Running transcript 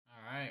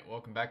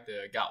Welcome back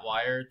to Got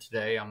Wire.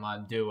 Today I'm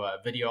going to do a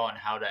video on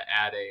how to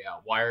add a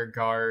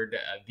WireGuard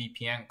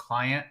VPN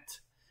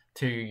client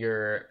to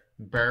your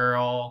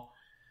Beryl,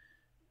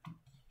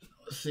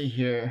 let's see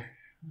here,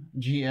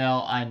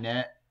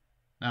 GLINet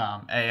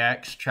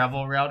AX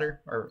travel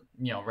router, or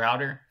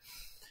router.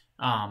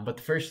 But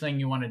the first thing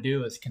you want to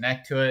do is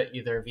connect to it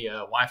either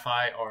via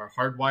Wi-Fi or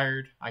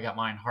hardwired. I got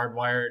mine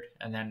hardwired,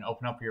 and then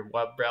open up your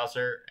web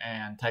browser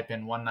and type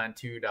in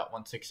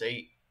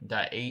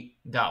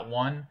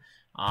 192.168.8.1.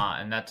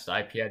 And that's the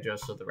IP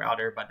address of the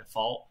router by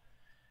default.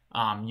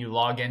 You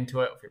log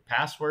into it with your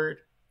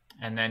password,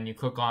 and then you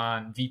click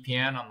on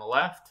VPN on the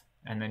left,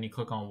 and then you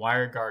click on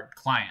WireGuard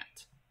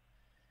client.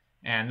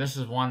 And this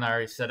is one that I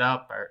already set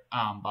up, but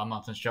I'm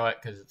not going to show it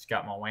because it's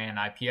got my WAN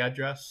IP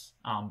address.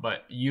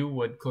 But you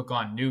would click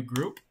on new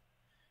group,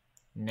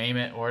 name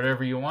it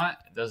whatever you want,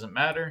 it doesn't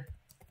matter,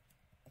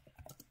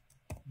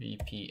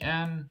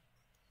 VPN,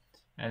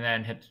 and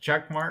then hit the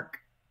check mark.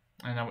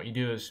 And then what you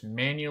do is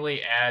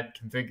manually add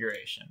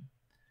configuration.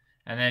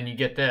 And then you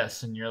get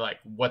this, and you're like,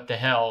 what the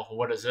hell?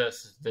 What is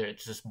this?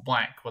 It's just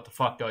blank. What the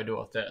fuck do I do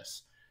with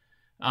this?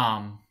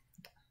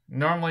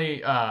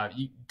 Normally,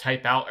 you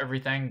type out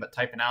everything, but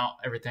typing out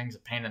everything's a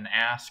pain in the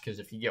ass, because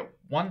if you get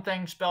one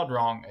thing spelled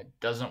wrong, it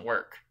doesn't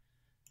work.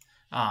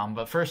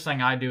 But first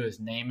thing I do is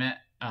name it.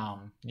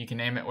 You can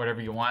name it whatever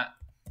you want.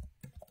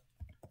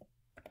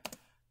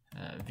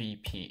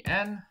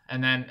 VPN.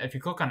 And then if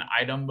you click on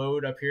item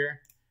mode up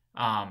here,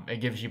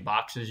 it gives you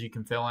boxes you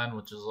can fill in,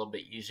 which is a little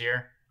bit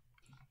easier.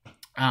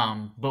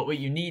 But what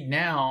you need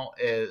now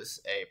is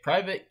a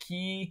private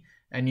key,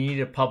 and you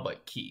need a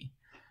public key.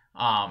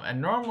 And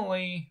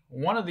normally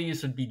one of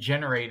these would be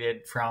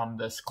generated from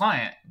this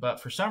client, but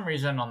for some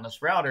reason on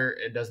this router,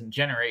 it doesn't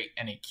generate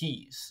any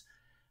keys.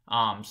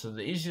 So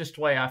the easiest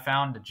way I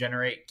found to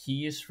generate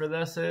keys for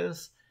this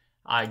is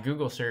I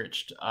Google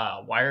searched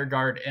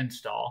WireGuard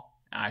install,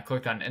 and I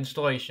clicked on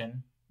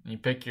installation. You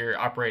pick your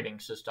operating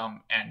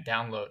system and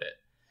download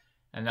it.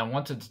 And then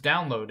once it's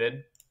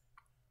downloaded,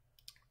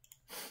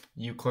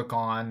 you click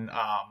on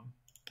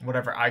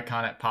whatever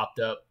icon it popped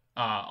up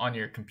on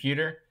your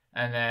computer.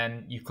 And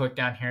then you click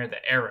down here,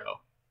 the arrow.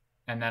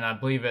 And then I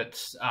believe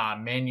it's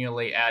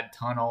manually add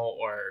tunnel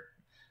or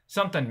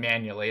something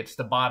manually. It's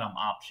the bottom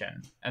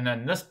option. And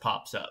then this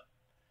pops up.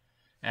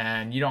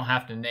 And you don't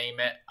have to name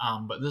it,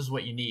 but this is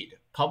what you need.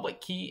 Public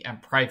key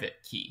and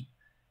private key.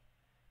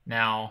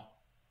 Now,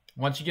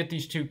 once you get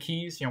these two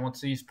keys,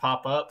 once these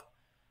pop up,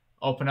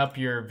 open up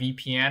your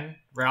VPN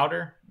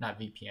router, not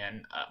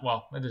VPN,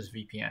 well, it is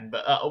VPN,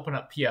 but open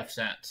up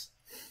Pfsense.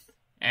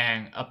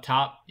 And up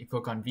top, you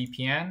click on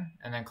VPN,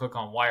 and then click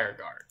on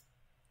WireGuard.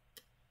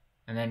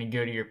 And then you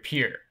go to your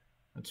peer.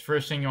 That's the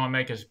first thing you want to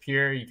make is a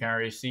peer. You can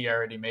already see I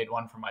already made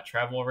one for my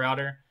travel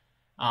router.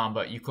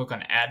 But you click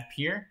on add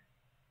peer.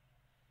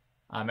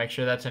 Make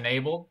sure that's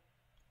enabled.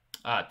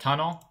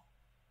 Tunnel.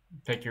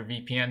 Pick your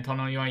VPN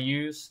tunnel you want to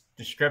use.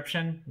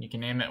 Description, you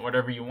can name it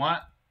whatever you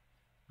want.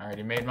 I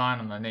already made mine.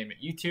 I'm going to name it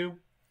YouTube.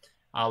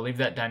 I'll leave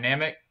that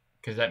dynamic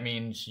because that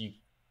means you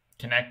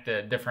connect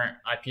the different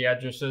IP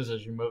addresses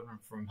as you're moving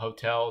from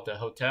hotel to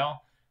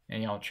hotel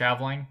and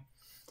traveling.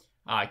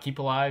 Keep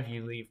alive,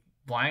 you leave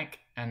blank.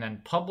 And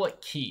then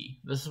public key.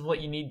 This is what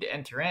you need to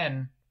enter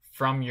in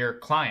from your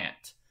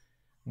client.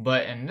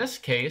 But in this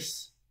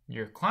case,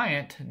 your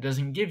client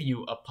doesn't give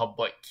you a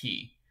public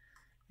key.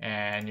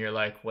 And you're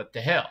like, what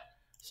the hell?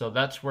 So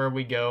that's where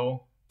we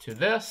go to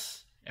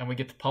this, and we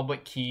get the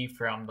public key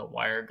from the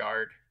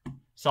WireGuard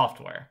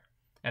software.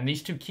 And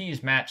these two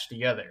keys match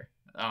together,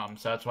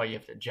 so that's why you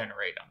have to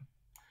generate them.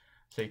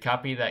 So you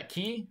copy that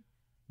key,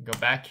 go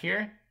back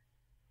here,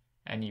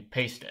 and you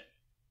paste it.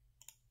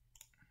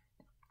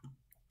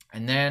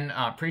 And then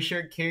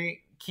pre-shared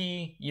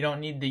key, you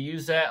don't need to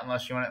use that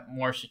unless you want it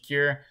more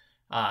secure.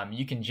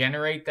 You can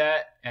generate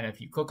that, and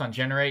if you click on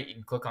generate, you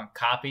can click on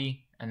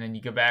copy, and then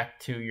you go back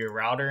to your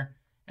router,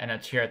 and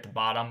it's here at the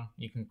bottom.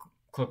 You can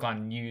click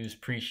on use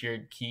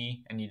pre-shared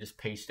key, and you just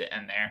paste it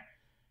in there.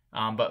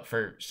 But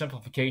for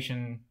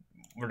simplification,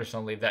 we're just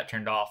going to leave that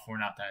turned off. We're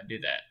not going to do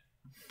that.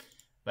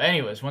 But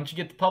anyways, once you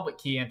get the public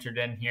key entered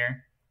in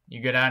here,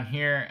 you go down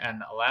here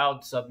and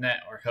allowed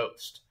subnet or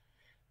host.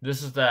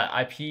 This is the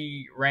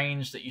IP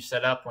range that you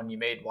set up when you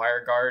made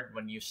WireGuard,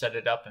 when you set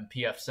it up in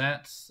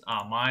Pfsense.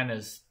 Mine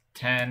is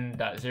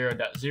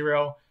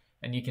 10.0.0,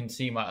 and you can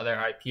see my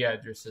other IP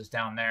addresses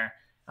down there.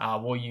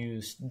 We'll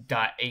use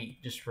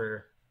 .8 just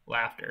for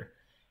laughter.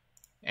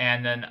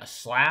 And then a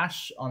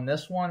slash on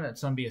this one,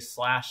 it's going to be a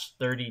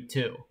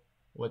 /32,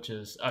 which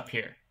is up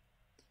here.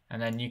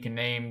 And then you can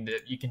name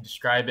that, you can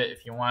describe it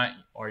if you want,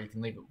 or you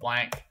can leave it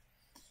blank.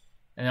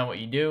 And then what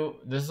you do,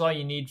 this is all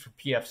you need for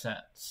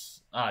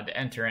Pfsense to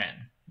enter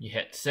in. You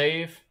hit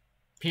save,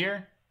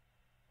 peer,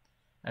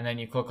 and then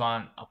you click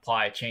on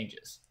apply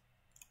changes.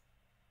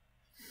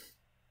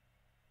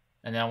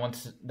 And then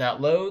once that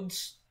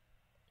loads,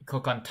 you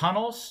click on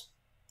tunnels,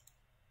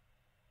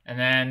 and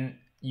then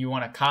you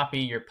want to copy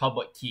your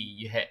public key.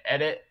 You hit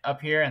edit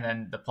up here, and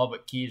then the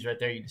public key is right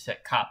there. You just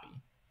hit copy.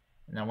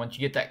 And then once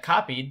you get that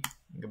copied,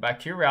 you go back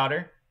to your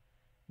router,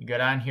 You go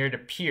down here to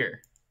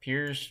peer's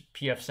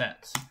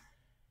Pfsense.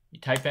 You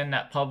type in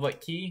that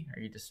public key,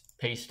 or you just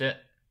paste it.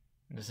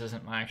 This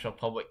isn't my actual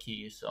public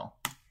key, so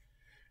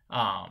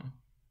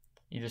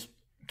you just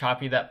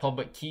copy that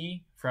public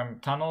key from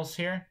tunnels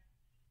here,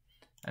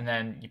 and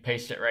then you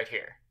paste it right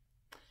here.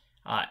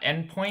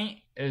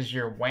 Endpoint is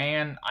your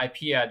WAN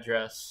IP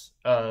address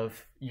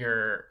of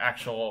your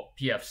actual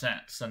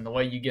Pfsense, and the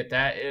way you get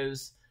that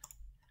is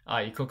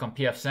you click on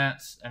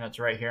Pfsense, and it's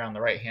right here on the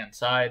right hand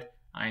side.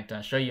 I ain't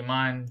gonna show you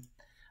mine,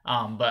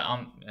 but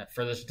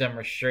for this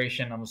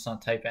demonstration, I'm just gonna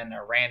type in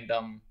a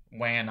random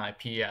WAN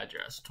IP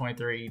address,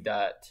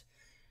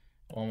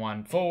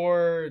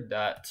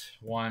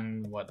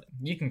 23.114.1. What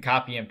you can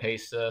copy and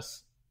paste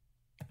this.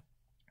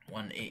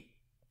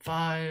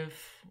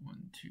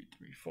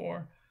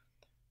 185.1.2.3.4.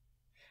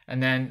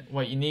 And then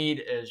what you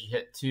need is you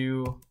hit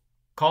 2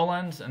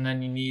 colons, and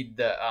then you need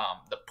the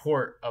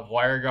port of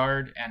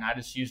WireGuard, and I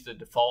just use the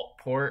default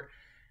port.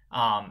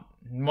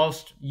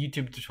 Most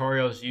YouTube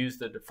tutorials use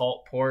the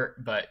default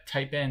port, but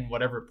type in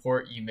whatever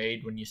port you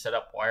made when you set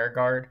up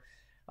WireGuard.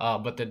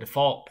 But the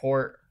default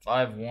port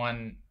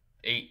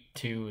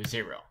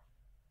 51820.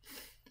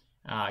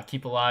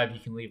 Keep alive, you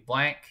can leave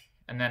blank,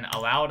 and then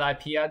allowed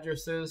IP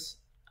addresses.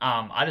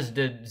 I just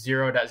did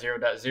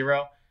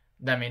 0.0.0.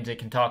 That means it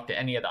can talk to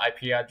any of the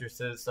IP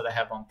addresses that I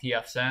have on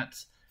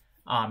Pfsense,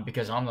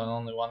 because I'm the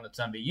only one that's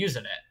going to be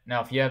using it.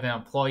 Now, if you have an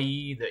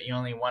employee that you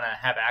only want to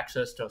have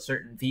access to a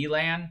certain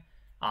VLAN,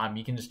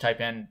 you can just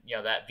type in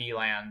that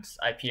VLAN's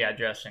IP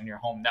address in your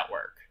home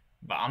network.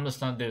 But I'm just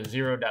going to do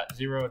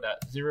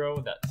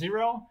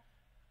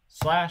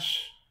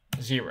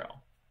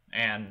 0.0.0.0/0,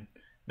 and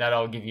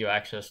that'll give you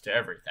access to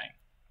everything.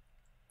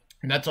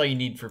 And that's all you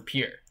need for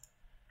peer.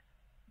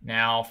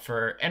 Now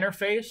for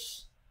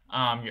interface,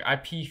 your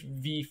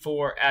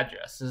IPv4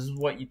 address. This is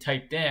what you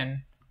typed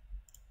in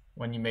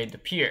when you made the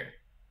peer.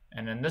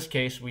 And in this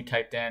case, we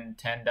typed in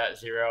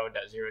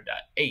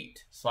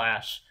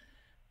 10.0.0.8/.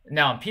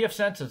 Now in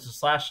Pfsense, it's a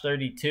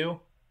 /32,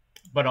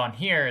 but on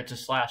here it's a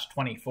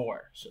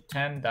 /24. So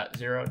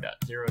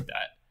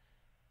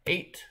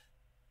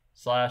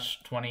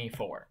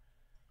 10.0.0.8/24.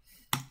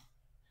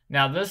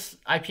 Now this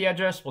IP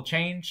address will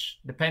change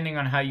depending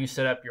on how you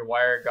set up your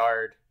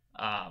WireGuard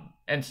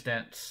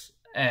instance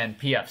and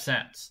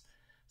Pfsense.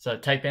 So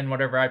type in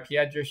whatever IP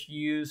address you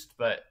used,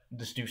 but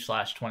just do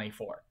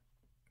 /24.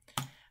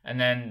 And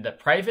then the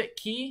private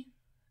key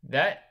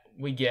that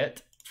we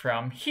get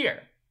from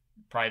here,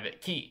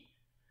 private key.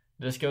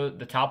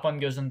 The top one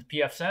goes into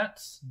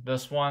Pfsense.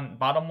 This one,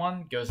 bottom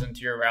one, goes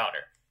into your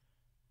router.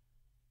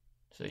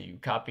 So you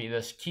copy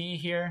this key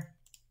here,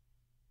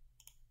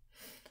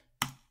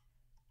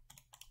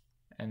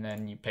 and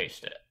then you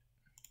paste it.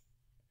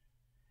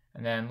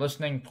 And then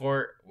listening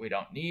port, we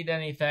don't need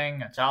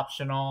anything. It's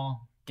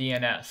optional.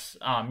 DNS.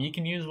 You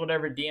can use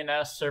whatever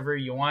DNS server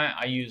you want.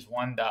 I use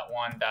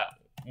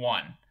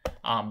 1.1.1.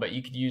 But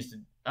you could use the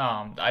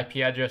IP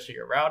address of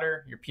your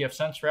router, your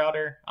Pfsense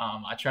router.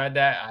 I tried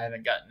that. I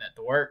haven't gotten it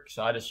to work,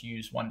 so I just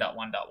use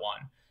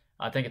 1.1.1.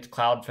 I think it's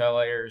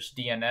Cloudflare's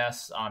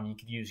DNS. You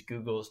could use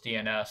Google's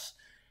DNS.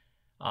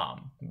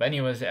 But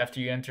anyways, after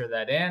you enter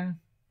that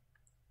in,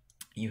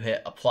 you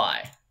hit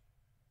apply.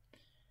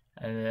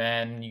 And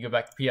then you go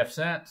back to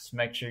Pfsense,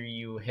 make sure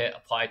you hit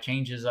apply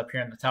changes up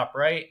here in the top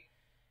right.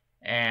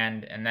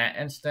 And in that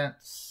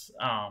instance,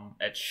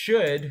 it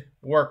should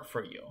work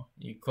for you.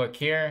 You click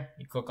here,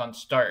 you click on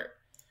start.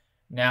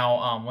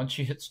 Now, once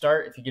you hit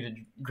start, if you get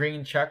a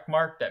green check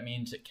mark, that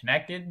means it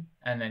connected.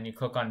 And then you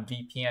click on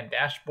VPN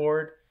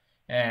dashboard.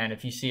 And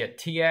if you see a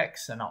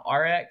TX and a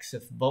RX,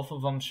 if both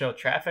of them show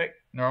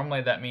traffic,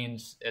 normally that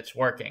means it's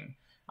working.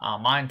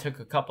 Mine took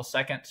a couple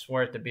seconds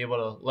for it to be able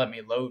to let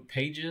me load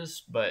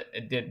pages, but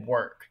it did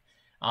work.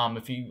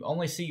 If you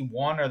only see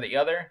one or the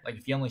other, like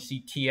if you only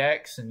see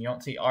TX and you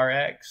don't see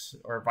RX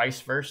or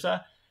vice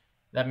versa,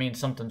 that means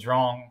something's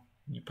wrong.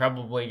 You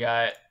probably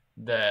got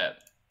the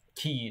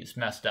keys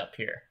messed up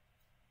here.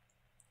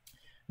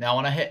 Now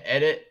when I hit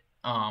edit,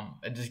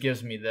 it just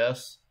gives me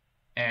this,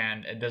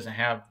 and it doesn't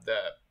have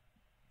the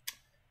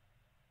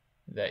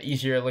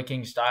easier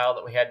looking style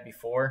that we had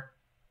before.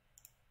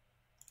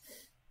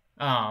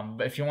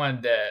 But if you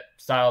wanted the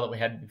style that we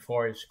had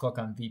before, just click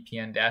on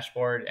VPN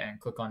dashboard and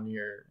click on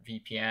your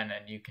VPN,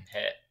 and you can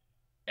hit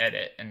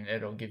edit, and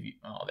it'll give you,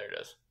 oh, there it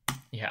is.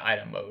 Yeah,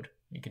 item mode.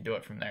 You can do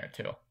it from there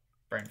too.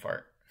 Brain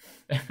fart.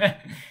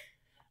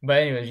 But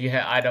anyways, you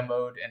hit item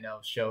mode, and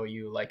it'll show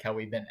you like how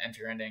we've been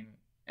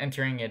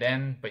entering it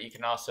in, but you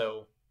can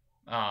also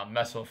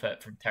mess with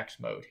it from text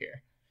mode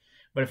here.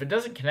 But if it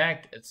doesn't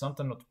connect, it's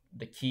something with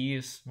the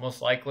keys,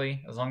 most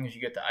likely, as long as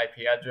you get the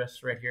IP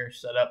address right here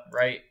set up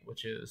right,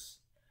 which is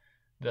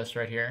this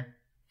right here.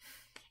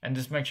 And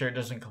just make sure it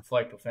doesn't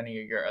conflict with any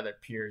of your other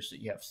peers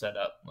that you have set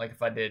up. Like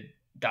if I did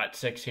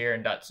 .6 here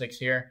and .6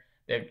 here,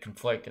 they'd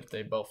conflict if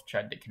they both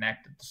tried to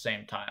connect at the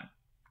same time.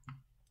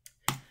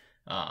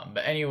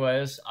 But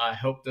anyways, I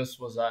hope this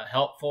was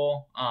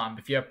helpful.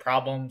 If you have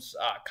problems,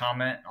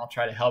 comment. I'll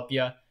try to help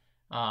you.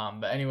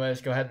 But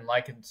anyways, go ahead and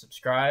like and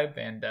subscribe,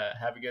 and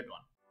have a good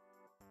one.